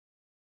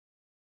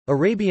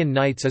Arabian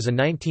Nights is a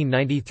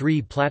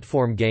 1993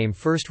 platform game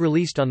first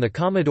released on the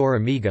Commodore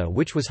Amiga,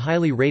 which was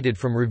highly rated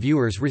from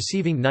reviewers,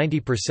 receiving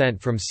 90%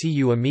 from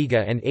CU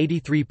Amiga and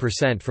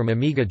 83% from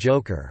Amiga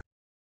Joker.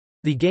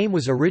 The game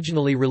was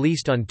originally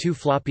released on 2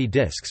 floppy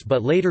disks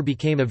but later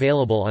became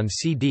available on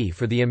CD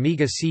for the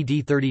Amiga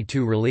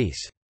CD32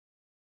 release.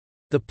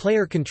 The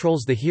player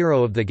controls the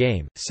hero of the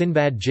game,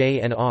 Sinbad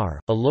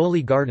J.N.R., a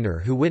lowly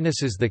gardener who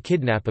witnesses the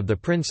kidnap of the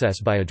princess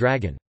by a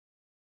dragon.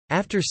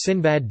 After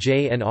Sinbad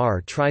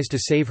J.N.R. tries to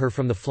save her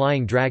from the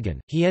flying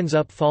dragon, he ends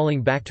up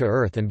falling back to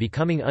Earth and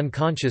becoming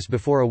unconscious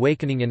before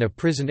awakening in a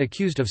prison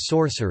accused of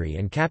sorcery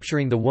and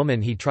capturing the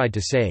woman he tried to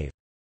save.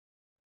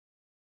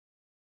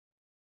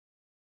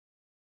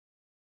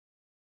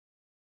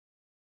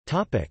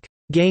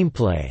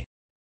 Gameplay.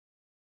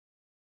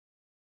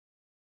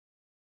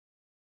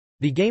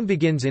 The game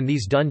begins in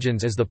these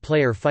dungeons as the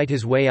player fight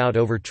his way out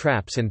over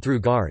traps and through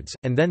guards,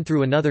 and then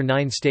through another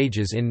 9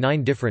 stages in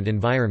 9 different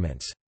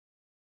environments.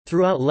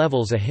 Throughout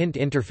levels a hint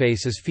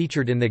interface is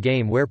featured in the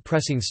game where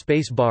pressing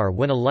space bar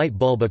when a light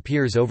bulb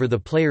appears over the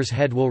player's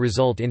head will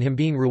result in him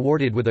being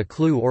rewarded with a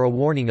clue or a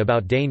warning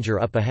about danger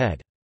up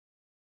ahead.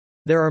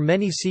 There are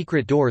many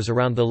secret doors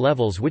around the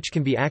levels which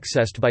can be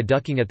accessed by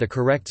ducking at the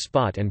correct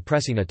spot and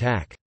pressing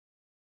attack.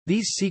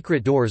 These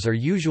secret doors are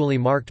usually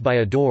marked by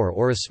a door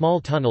or a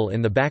small tunnel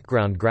in the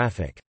background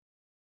graphic.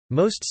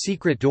 Most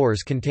secret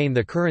doors contain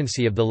the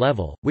currency of the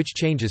level, which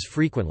changes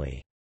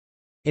frequently.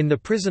 In the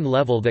prison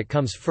level that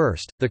comes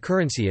first, the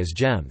currency is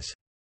gems.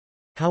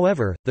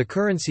 However, the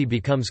currency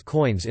becomes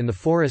coins in the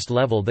forest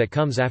level that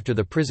comes after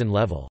the prison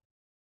level.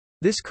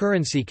 This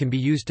currency can be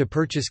used to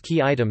purchase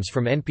key items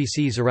from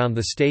NPCs around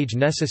the stage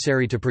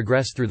necessary to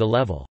progress through the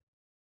level.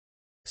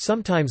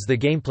 Sometimes the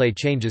gameplay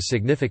changes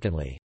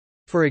significantly.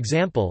 For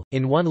example,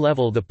 in one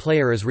level the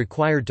player is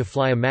required to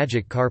fly a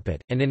magic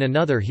carpet, and in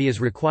another he is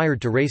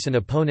required to race an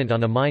opponent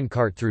on a mine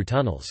cart through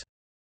tunnels.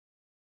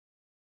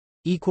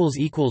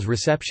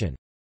 Reception